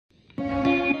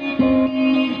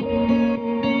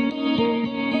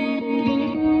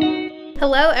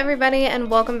Hello everybody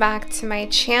and welcome back to my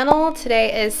channel.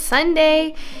 Today is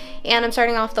Sunday and I'm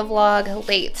starting off the vlog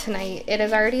late tonight. It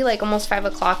is already like almost 5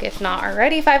 o'clock, if not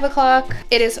already 5 o'clock.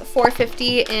 It is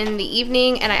 4:50 in the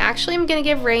evening and I actually am gonna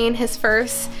give Rain his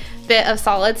first bit of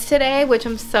solids today, which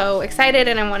I'm so excited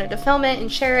and I wanted to film it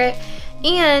and share it.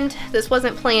 And this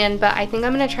wasn't planned, but I think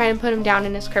I'm gonna try and put him down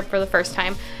in his crib for the first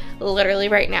time, literally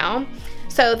right now.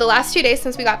 So the last 2 days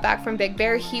since we got back from Big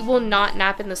Bear, he will not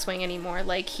nap in the swing anymore.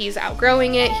 Like, he's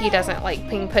outgrowing it. He doesn't like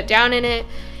being put down in it.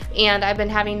 And I've been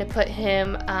having to put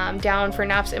him down for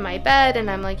naps in my bed. And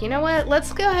I'm like, you know what?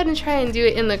 Let's go ahead and try and do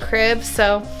it in the crib.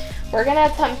 So we're gonna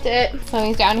attempt it. So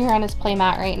he's down here on his play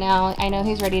mat right now. I know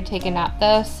he's ready to take a nap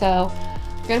though. So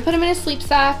we're gonna put him in his sleep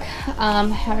sack. I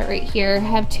have it right here. I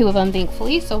have 2 of them,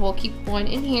 thankfully. So we'll keep one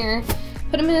in here.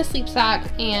 Put him in a sleep sack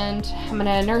and I'm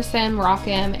gonna nurse him, rock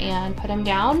him, and put him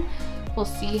down. We'll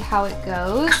see how it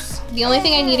goes. The only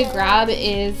thing I need to grab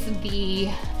is the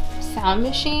sound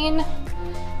machine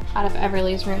out of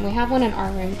Everly's room. We have one in our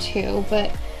room too,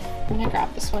 but I'm gonna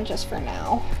grab this one just for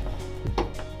now.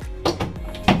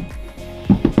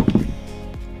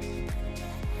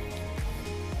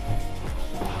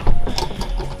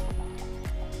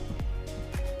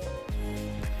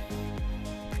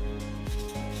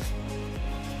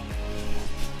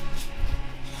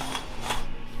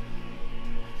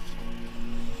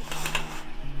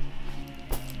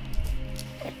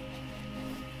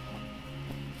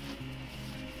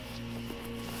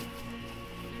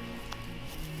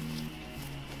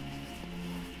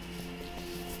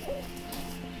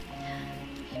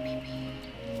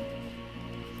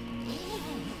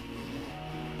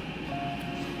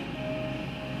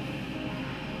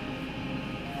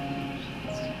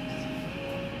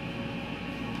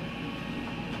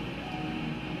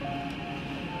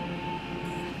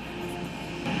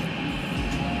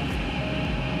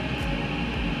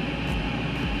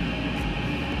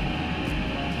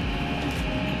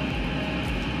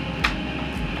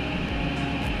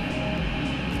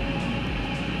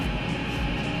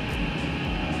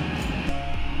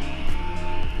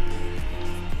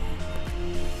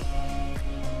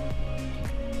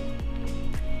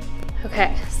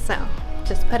 Okay, so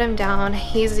just put him down.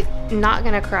 He's not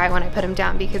gonna cry when I put him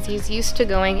down because he's used to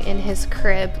going in his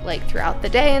crib like throughout the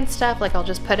day and stuff. Like, I'll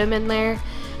just put him in there.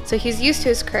 So he's used to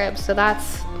his crib, so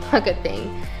that's a good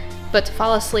thing. But to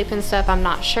fall asleep and stuff, I'm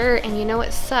not sure. And you know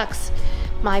what sucks?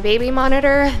 My baby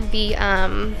monitor, the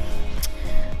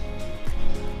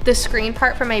screen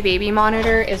part for my baby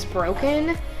monitor is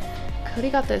broken. Cody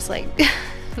got this like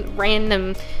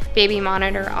random baby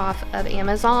monitor off of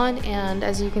Amazon, and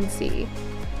as you can see,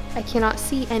 I cannot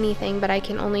see anything, but I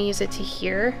can only use it to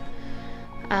hear.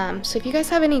 So if you guys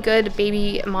have any good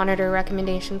baby monitor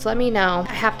recommendations, let me know.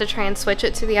 I have to try and switch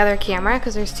it to the other camera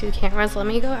because there's 2 cameras. Let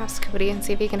me go ask Cody and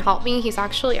see if he can help me. He's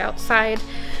actually outside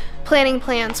planting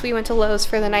plants. We went to Lowe's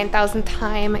for the 9,000th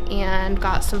time and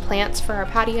got some plants for our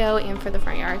patio and for the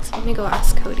front yard. So let me go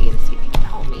ask Cody and see if he can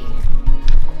help me.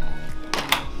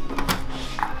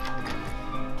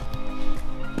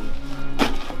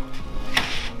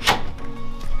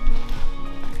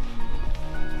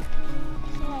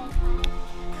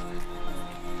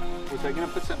 Was I gonna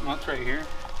put something else right here?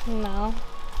 No.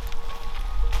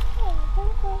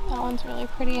 That one's really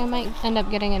pretty. I might end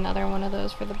up getting another one of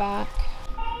those for the back.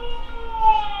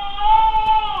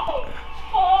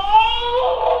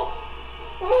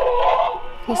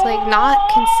 He's like not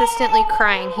consistently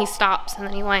crying. He stops and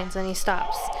then he whines and he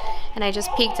stops. And I just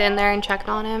peeked in there and checked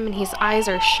on him and his eyes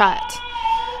are shut.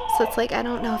 So it's like, I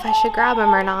don't know if I should grab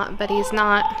him or not, but he's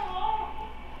not.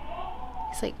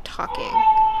 He's like talking.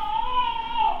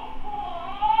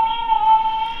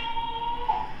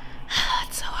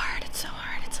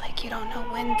 You don't know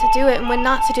when to do it and when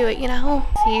not to do it, you know?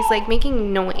 So he's like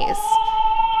making noise.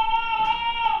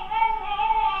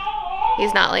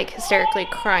 He's not like hysterically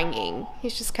crying.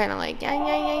 He's just kind of like, yeah,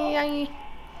 yeah, yeah, yeah.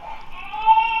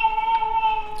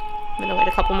 I'm gonna wait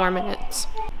a couple more minutes.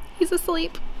 He's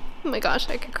asleep. Oh my gosh,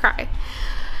 I could cry.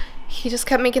 He just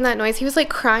kept making that noise. He was like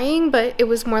crying, but it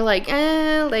was more like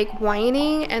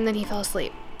whining, and then he fell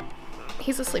asleep.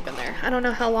 He's asleep in there. I don't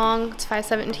know how long. It's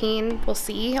 5:17. We'll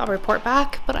see. I'll report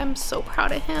back, but I'm so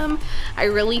proud of him. I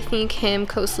really think him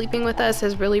co-sleeping with us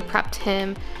has really prepped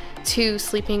him to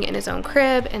sleeping in his own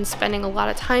crib and spending a lot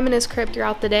of time in his crib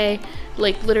throughout the day.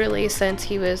 Like, literally since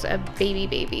he was a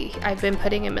baby. I've been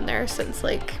putting him in there since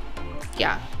like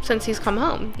yeah, since he's come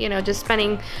home, you know, just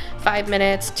spending 5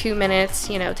 minutes, 2 minutes,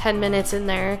 you know, 10 minutes in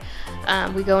there.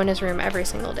 We go in his room every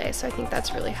single day, so I think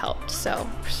that's really helped. So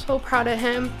proud of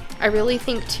him. I really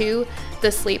think too,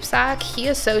 the sleep sack, he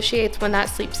associates when that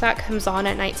sleep sack comes on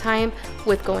at nighttime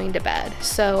with going to bed.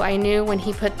 So I knew when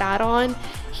he put that on,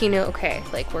 he knew, okay,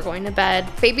 like we're going to bed.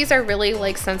 Babies are really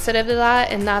like sensitive to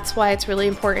that, and that's why it's really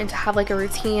important to have like a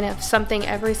routine of something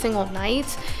every single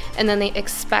night, and then they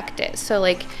expect it. So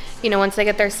like, you know, once they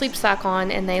get their sleep sack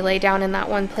on and they lay down in that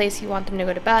one place you want them to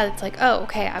go to bed, it's like, oh,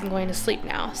 okay, I'm going to sleep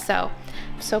now. So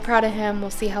I'm so proud of him. We'll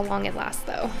see how long it lasts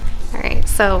though. All right,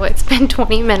 so it's been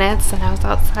 20 minutes and I was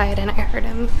outside and I heard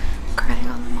him crying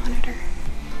on the monitor.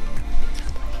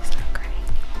 He started crying.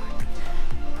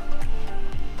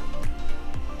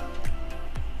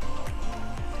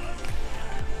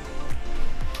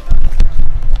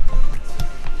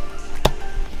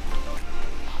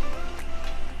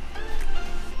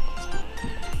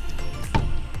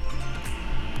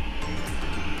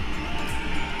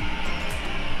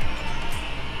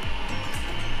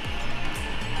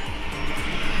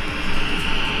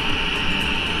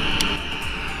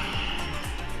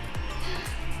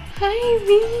 Hi,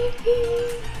 baby.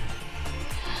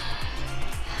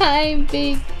 Hi,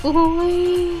 big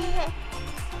boy.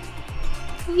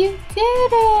 You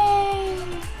did it.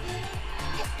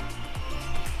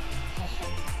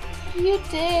 You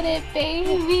did it,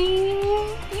 baby.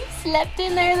 You slept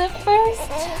in there the first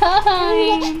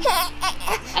time.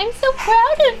 I'm so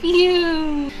proud of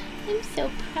you. I'm so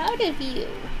proud of you.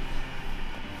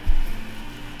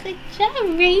 Good job,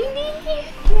 Rainy.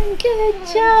 Good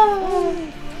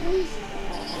job.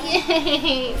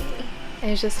 Yay. I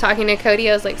was just talking to Cody.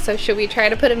 I was like, so should we try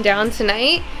to put him down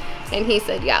tonight? And he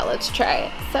said, yeah, let's try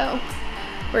it. So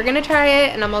we're gonna try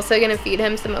it, and I'm also gonna feed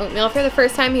him some oatmeal for the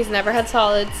first time. He's never had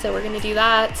solids, so we're gonna do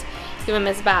that, give him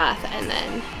his bath, and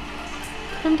then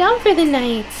put him down for the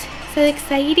night. So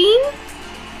exciting?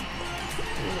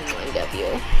 I love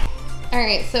you. All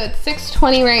right, so it's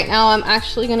 6:20 right now. I'm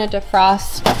actually gonna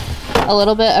defrost a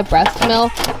little bit of breast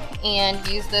milk and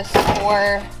use this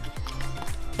for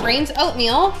Brain's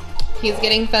oatmeal. He's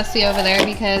getting fussy over there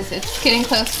because it's getting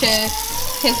close to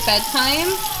his bedtime.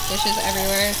 Dishes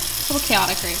everywhere. It's a little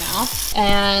chaotic right now.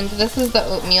 And this is the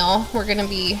oatmeal we're gonna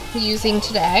be using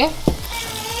today.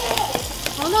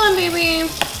 Hold on, baby.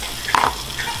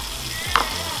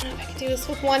 I can do this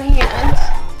with one hand.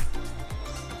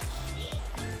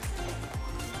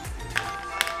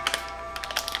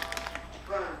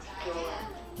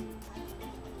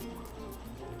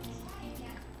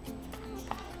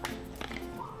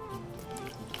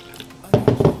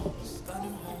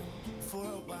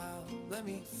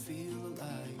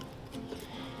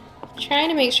 Trying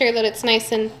to make sure that it's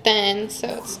nice and thin so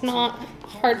it's not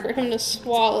hard for him to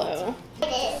swallow.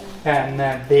 I'm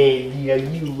not baby. Are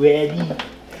you ready?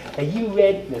 Are you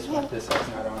ready? This one, this side's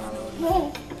not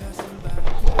on.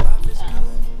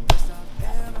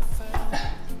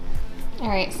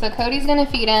 Alright, so Cody's gonna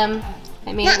feed him.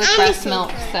 I made it with breast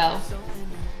milk, so.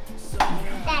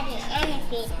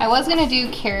 I was gonna do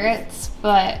carrots,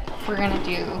 but we're gonna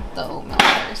do the oatmeal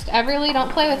first. Everly,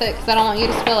 don't play with it because I don't want you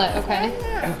to spill it, okay?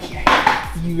 Okay.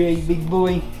 You ready, big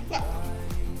boy? No.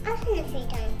 I'm gonna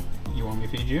feed him. You want me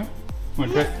to feed you?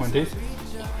 Want to taste?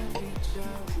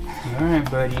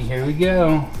 Alright, buddy, here we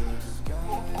go.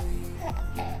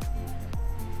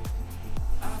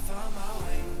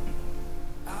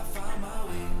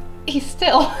 He's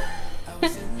still. You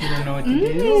don't know what to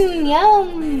do?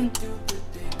 Yum.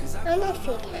 I'm gonna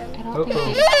feed him. I don't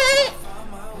think he...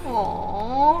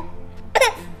 Aww.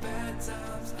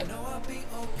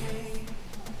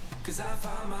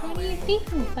 What are you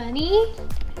thinking, buddy?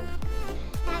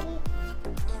 Daddy.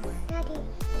 Daddy.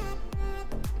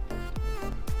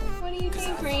 What do you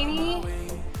think, Rainy?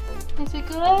 Is it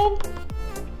good?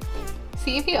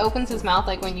 See if he opens his mouth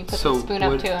like when you put the spoon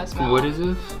up to his mouth. What is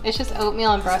this? It's just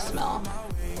oatmeal and breast milk.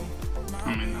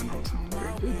 I mean, that don't sound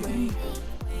very good to me.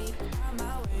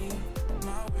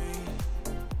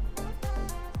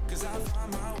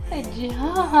 Good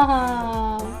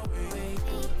job.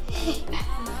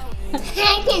 I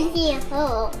can see a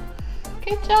hole.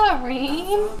 Good job, Rain.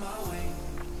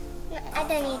 No, I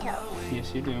don't need help.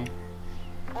 Yes, you do.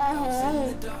 I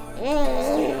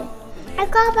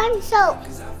got my soap.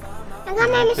 I got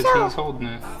my Because soap. he's holding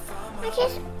it. I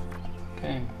just.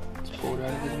 Okay, let's pull it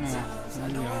out of his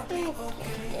mouth. There you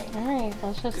go. Alright,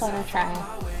 let's just let her try it.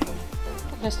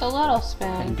 Just a little And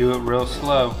spoon. do it real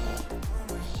slow.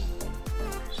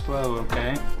 Slow,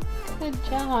 okay? Good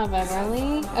job,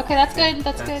 Everly. Okay, that's good.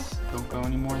 That's good. Don't go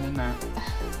any more than that.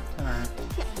 Alright.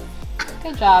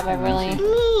 Good job, Everly.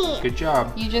 Me. Good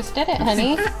job. You just did it,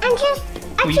 honey.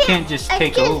 Well, you can't just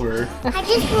take over. I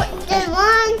just did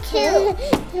 1,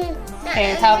 2.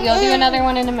 Okay, you'll do another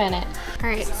one in a minute. All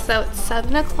right, so it's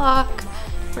 7 o'clock.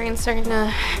 Rain's starting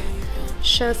to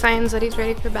show signs that he's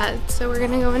ready for bed. So we're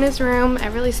gonna go in his room.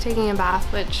 Everly's taking a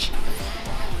bath, which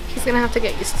he's gonna have to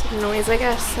get used to the noise, I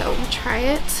guess. So we'll try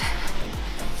it.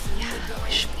 Yeah,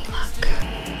 wish me luck.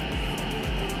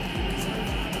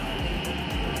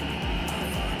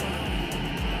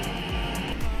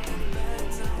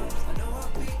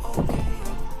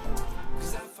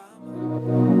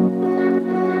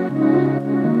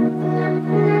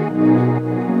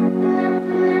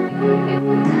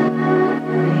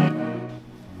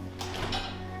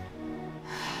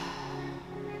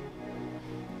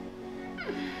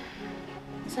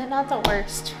 Is it not the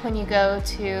worst when you go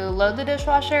to load the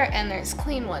dishwasher and there's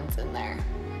clean ones in there?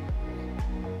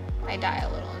 I die a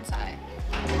little inside.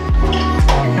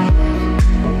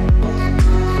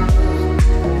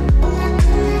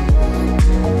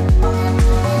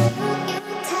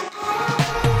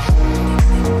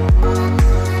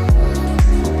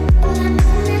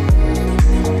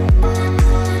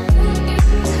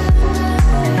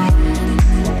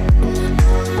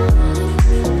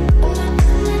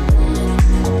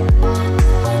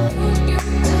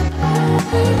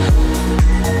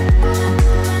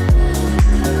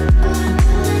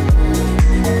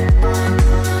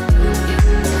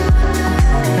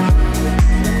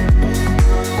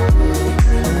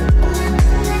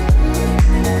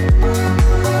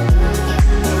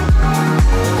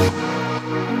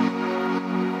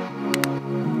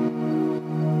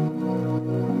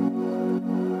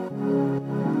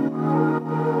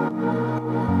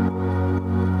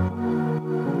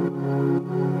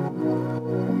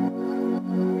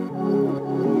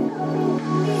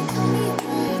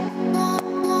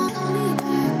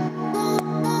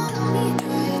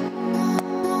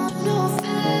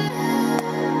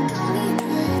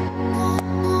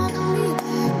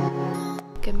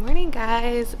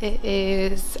 Guys, it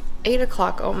is 8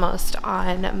 o'clock almost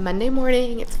on Monday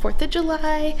morning. It's 4th of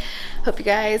July. Hope you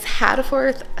guys had a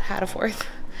fourth.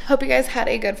 Hope you guys had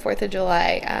a good 4th of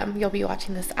July. You'll be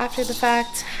watching this after the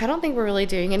fact. I don't think we're really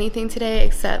doing anything today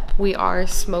except we are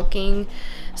smoking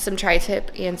some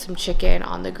tri-tip and some chicken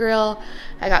on the grill.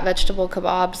 I got vegetable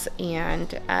kebabs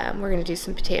and we're gonna do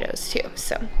some potatoes too.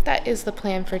 So that is the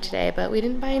plan for today, but we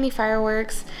didn't buy any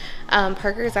fireworks.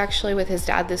 Parker is actually with his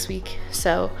dad this week,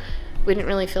 so we didn't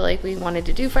really feel like we wanted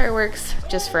to do fireworks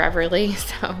just for Everly,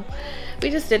 so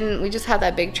we just didn't. We just had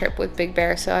that big trip with Big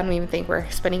Bear, so I don't even think we're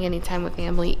spending any time with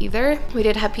family either. We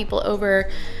did have people over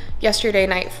yesterday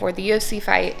night for the UFC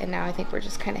fight, and now I think we're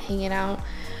just kind of hanging out,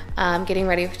 getting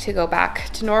ready to go back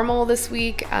to normal this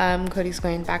week. Cody's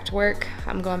going back to work.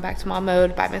 I'm going back to mom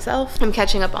mode by myself. I'm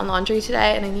catching up on laundry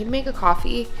today, and I need to make a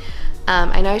coffee.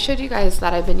 I know I showed you guys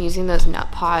that I've been using those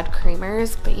nut pod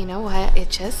creamers, but you know what?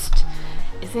 It just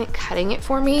isn't cutting it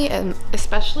for me, and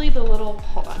especially the little,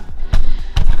 hold on,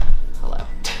 hello.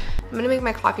 I'm gonna make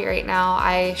my coffee right now.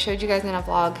 I showed you guys in a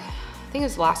vlog, I think it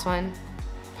was the last one,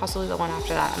 possibly the one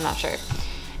after that, I'm not sure.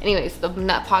 Anyways, the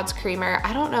nut pods creamer,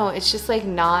 I don't know, it's just like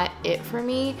not it for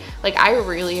me. Like I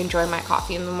really enjoy my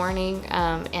coffee in the morning,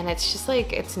 and it's just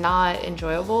like, it's not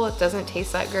enjoyable. It doesn't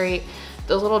taste that great.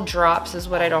 Those little drops is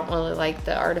what I don't really like,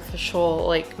 the artificial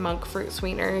like monk fruit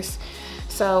sweeteners.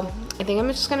 So I think I'm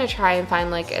just gonna try and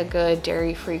find like a good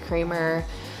dairy-free creamer,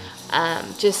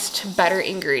 just better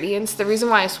ingredients. The reason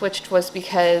why I switched was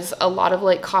because a lot of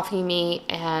like coffee meat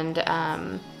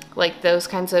and like those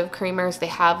kinds of creamers, they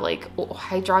have like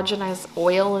hydrogenized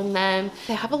oil in them.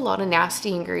 They have a lot of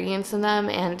nasty ingredients in them,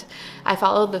 and I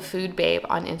follow the Food Babe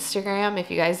on Instagram. If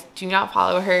you guys do not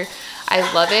follow her,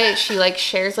 I love it. She like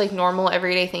shares like normal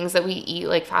everyday things that we eat,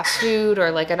 like fast food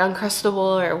or like an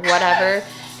Uncrustable or whatever,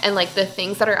 and like the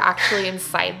things that are actually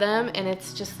inside them, and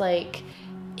it's just like,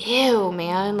 ew,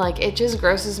 man, like it just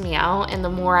grosses me out. And the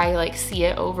more I like see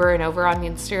it over and over on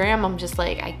Instagram, I'm just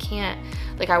like, I can't,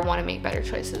 like I want to make better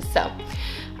choices. So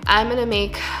I'm gonna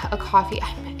make a coffee.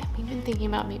 I'm even thinking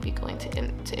about maybe going to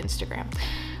Instagram.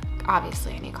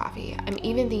 Obviously I need coffee. I'm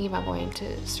even thinking about going to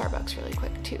Starbucks really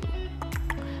quick too.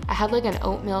 I had like an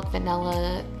oat milk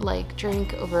vanilla like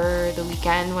drink over the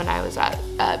weekend when I was at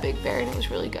Big Bear, and it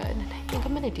was really good. And I think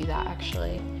I'm gonna do that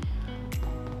actually.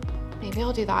 Maybe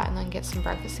I'll do that and then get some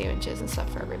breakfast sandwiches and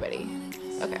stuff for everybody.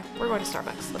 Okay, we're going to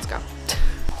Starbucks. Let's go.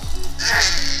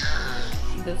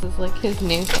 This is like his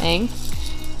new thing.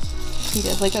 He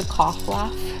does like a cough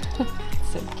laugh.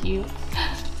 So cute.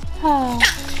 Oh.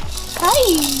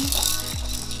 Hi!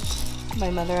 My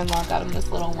mother-in-law got him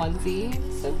this little onesie.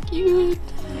 So cute.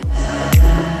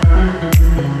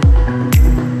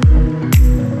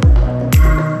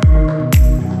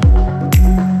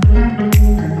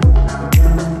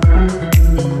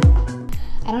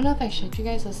 showed you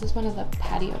guys, this is one of the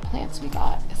patio plants we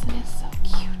got. Isn't it so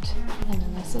cute? And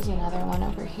then this is another one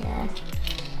over here.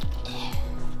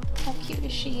 How cute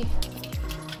is she?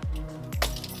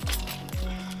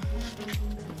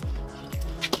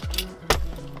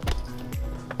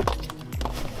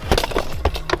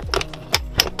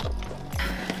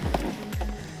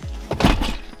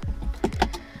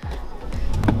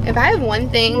 If I have one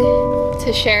thing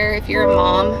to share, if you're a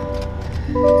mom,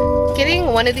 getting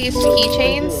one of these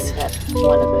keychains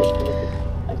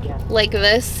like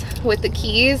this with the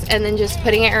keys and then just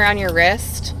putting it around your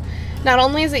wrist. Not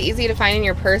only is it easy to find in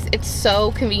your purse, it's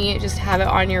so convenient just to have it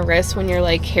on your wrist when you're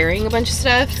like carrying a bunch of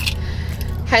stuff.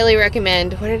 Highly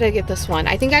recommend. Where did I get this one?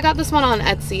 I think I got this one on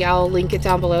Etsy. I'll link it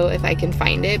down below if I can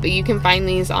find it, but you can find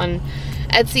these on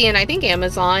Etsy and I think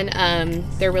Amazon.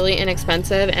 They're really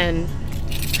inexpensive and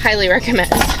highly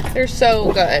recommend. They're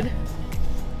so good.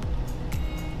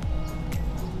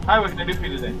 Hi, what can I do for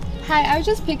you today? Hi, I was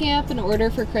just picking up an order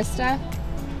for Christa.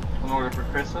 An order for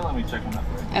Christa? Let me check on that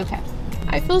for you. Okay.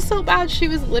 I feel so bad. She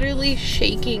was literally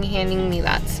shaking handing me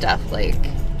that stuff. Like,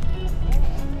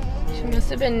 she must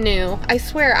have been new. I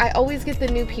swear, I always get the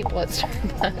new people at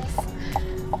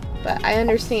Starbucks. But I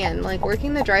understand. Like,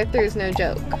 working the drive-thru is no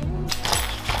joke.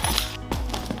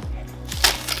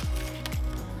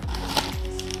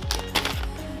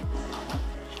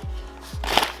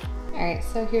 Alright,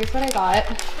 so here's what I got.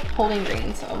 Holding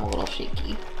green, so I'm a little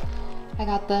shaky. I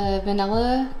got the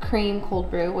vanilla cream cold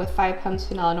brew with 5 pumps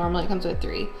vanilla. Normally it comes with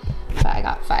 3, but I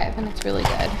got 5 and it's really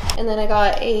good. And then I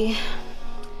got a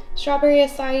strawberry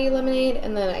acai lemonade,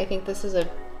 and then I think this is a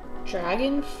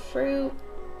dragon fruit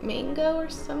mango or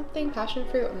something, passion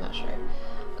fruit, I'm not sure.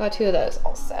 Got 2 of those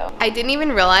also. I didn't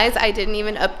even realize, I didn't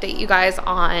even update you guys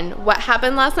on what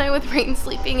happened last night with Rain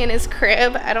sleeping in his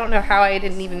crib. I don't know how I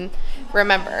didn't even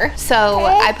remember. So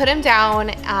I put him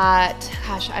down at,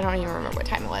 gosh, I don't even remember what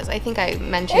time it was. I think I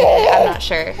mentioned it, I'm not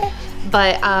sure.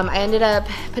 But I ended up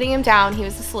putting him down, he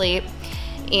was asleep,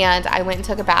 and I went and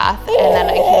took a bath, and then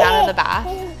I came out of the bath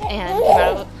and came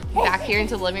out of back here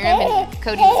into the living room, and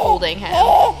Cody was holding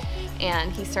him.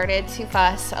 And he started to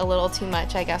fuss a little too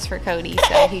much, I guess, for Cody,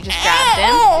 so he just grabbed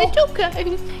him. It's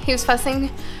okay. He was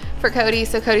fussing for Cody,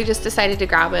 so Cody just decided to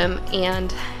grab him,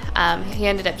 and he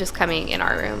ended up just coming in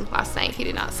our room last night. He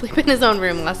did not sleep in his own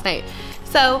room last night.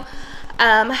 So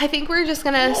I think we're just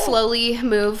gonna slowly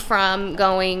move from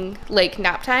going like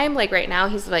nap time. Like right now,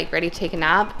 he's like ready to take a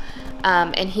nap.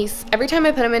 And every time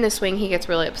I put him in his swing, he gets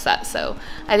really upset. So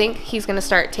I think he's gonna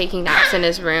start taking naps in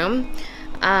his room.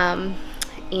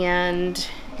 And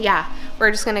yeah,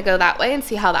 we're just gonna go that way and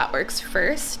see how that works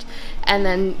first, and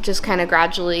then just kind of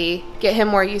gradually get him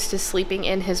more used to sleeping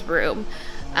in his room,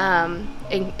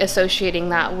 and associating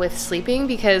that with sleeping,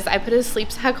 because I put his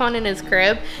sleep sack on in his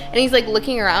crib and he's like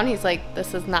looking around, he's like,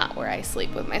 this is not where I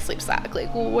sleep with my sleep sack,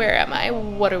 like where am I,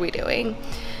 what are we doing?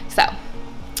 So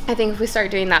I think if we start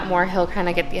doing that more, he'll kind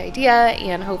of get the idea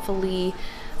and hopefully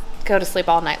go to sleep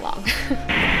all night long.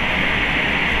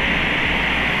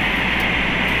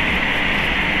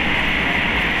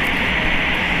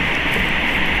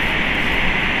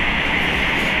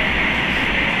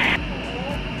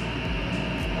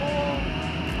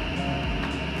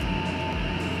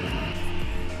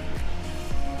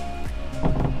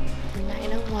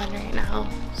 Right now,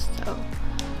 so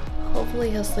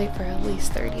hopefully he'll sleep for at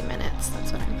least 30 minutes.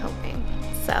 That's what I'm hoping.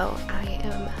 So I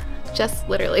am just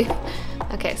literally,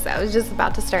 okay, so I was just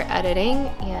about to start editing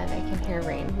and I can hear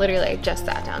rain. Literally, I just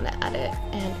sat down to edit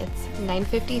and it's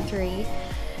 9:53.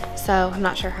 So I'm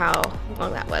not sure how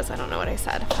long that was. I don't know what I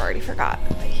said. I already forgot.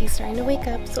 But he's starting to wake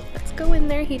up, so let's go in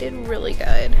there. He did really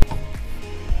good.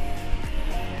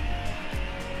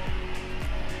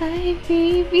 Hi,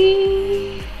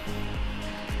 baby.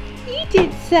 You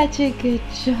did such a good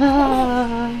job.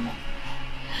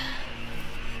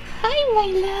 Hi, my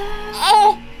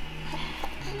love.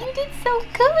 You did so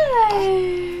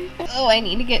good. Oh, I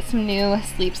need to get some new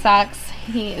sleep sacks.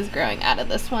 He is growing out of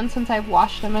this one since I've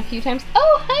washed him a few times.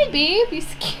 Oh, hi, babe. You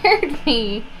scared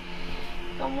me.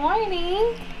 Good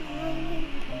morning.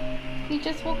 You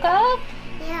just woke up?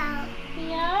 Yeah.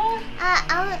 Yeah?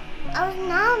 I was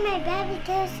not on my bed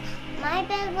because my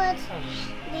bed was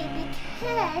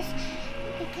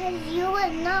because you were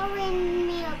not reading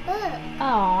me a book.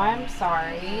 Oh, I'm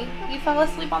sorry. You fell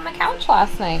asleep on the couch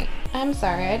last night. I'm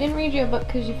sorry. I didn't read you a book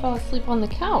because you fell asleep on the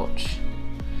couch.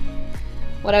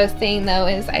 What I was saying though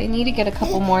is I need to get a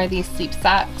couple more of these sleep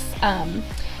sacks.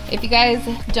 If you guys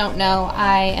don't know,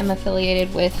 I am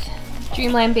affiliated with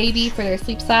Dreamland Baby for their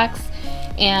sleep sacks,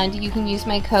 and you can use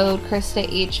my code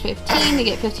ChristaH15 to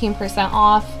get 15%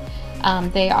 off.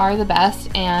 They are the best,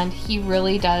 and he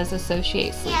really does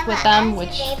associate sleep with them,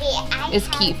 which is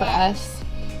key for us.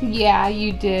 Yeah,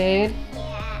 you did.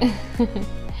 Yeah.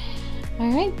 All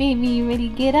right, baby, you ready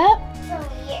to get up? So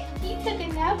weird. He took a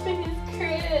nap in his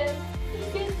crib. You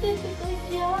did such a good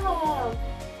job.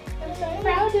 I'm so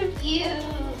proud of you.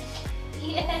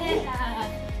 Yeah.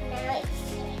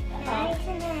 Nice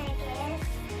and I guess.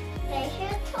 There's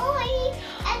your toy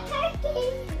at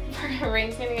Target.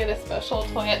 Rain's gonna get a special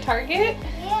toy at Target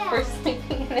Yeah. for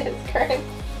sleeping in his crib.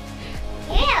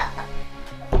 Yeah.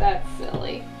 That's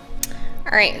silly.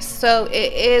 All right, so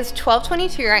it is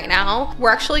 12:22 right now.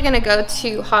 We're actually gonna go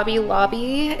to Hobby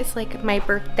Lobby. It's like my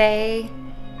birthday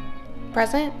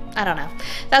present. I don't know.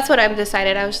 That's what I've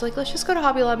decided. I was like, let's just go to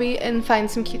Hobby Lobby and find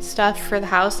some cute stuff for the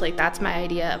house. Like, that's my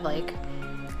idea of like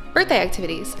birthday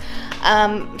activities.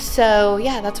 So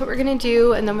yeah, that's what we're gonna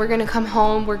do. And then we're gonna come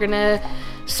home. We're gonna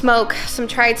smoke some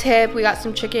tri-tip. We got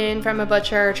some chicken from a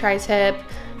butcher, tri-tip.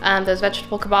 Those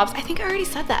vegetable kebabs. I think I already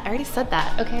said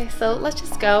that. Okay, so let's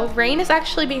just go. Rain is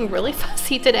actually being really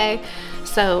fussy today.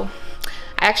 So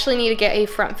I actually need to get a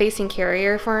front-facing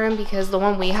carrier for him because the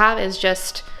one we have is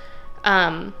just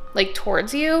like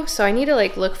towards you. So I need to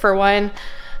like look for one.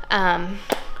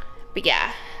 But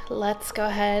yeah, let's go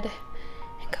ahead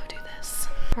and go do this.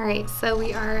 All right, so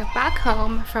we are back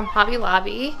home from Hobby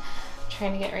Lobby. I'm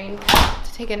trying to get Rain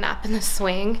to take a nap in the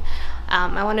swing.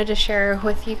 I wanted to share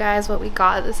with you guys what we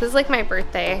got. This is like my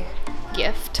birthday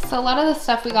gift. So a lot of the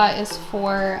stuff we got is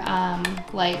for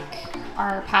like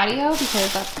our patio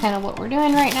because that's kind of what we're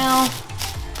doing right now.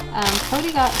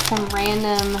 Cody got some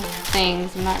random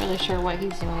things. I'm not really sure what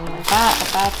he's doing with that,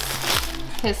 but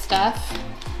that's his stuff.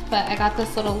 But I got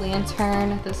this little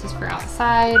lantern. This is for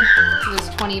outside. It was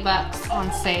 20 bucks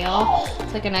on sale.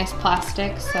 It's like a nice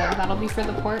plastic, so that'll be for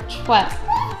the porch. What?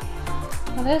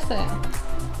 What is it?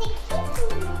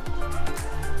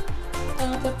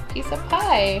 Oh, it's a piece of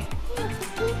pie.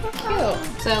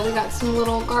 Cute. So we got some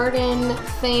little garden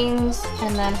things,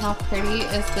 and then how pretty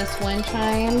is this wind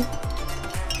chime?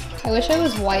 I wish I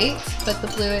was white, but the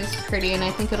blue is pretty, and I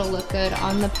think it'll look good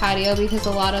on the patio because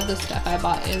a lot of the stuff I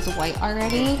bought is white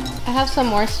already. I have some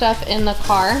more stuff in the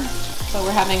car, so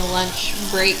we're having lunch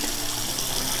break.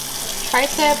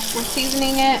 Tri-tip, we're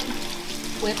seasoning it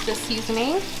with the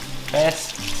seasoning.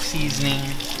 Best seasoning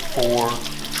for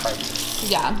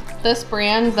tri-tip. Yeah, this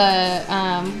brand, the,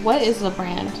 what is the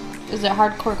brand? Is it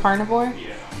Hardcore Carnivore?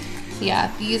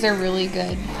 Yeah, these are really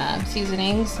good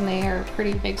seasonings, and they are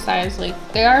pretty big size. Like,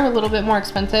 they are a little bit more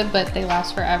expensive, but they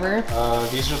last forever.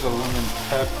 These are the lemon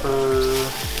pepper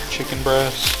chicken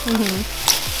breast.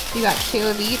 You got 2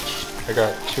 of each. I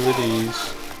got 2 of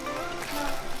these.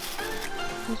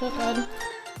 Those are good.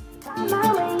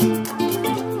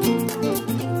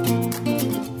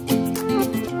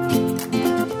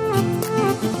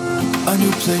 A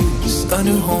new place, a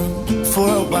new home, for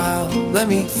a while, let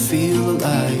me feel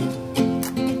alive.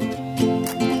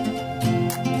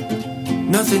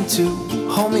 Nothing to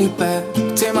hold me back,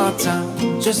 take my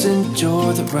time, just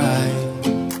enjoy the ride.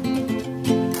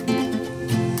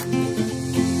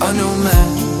 A new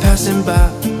man passing by,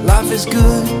 life is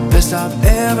good, best I've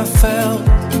ever felt.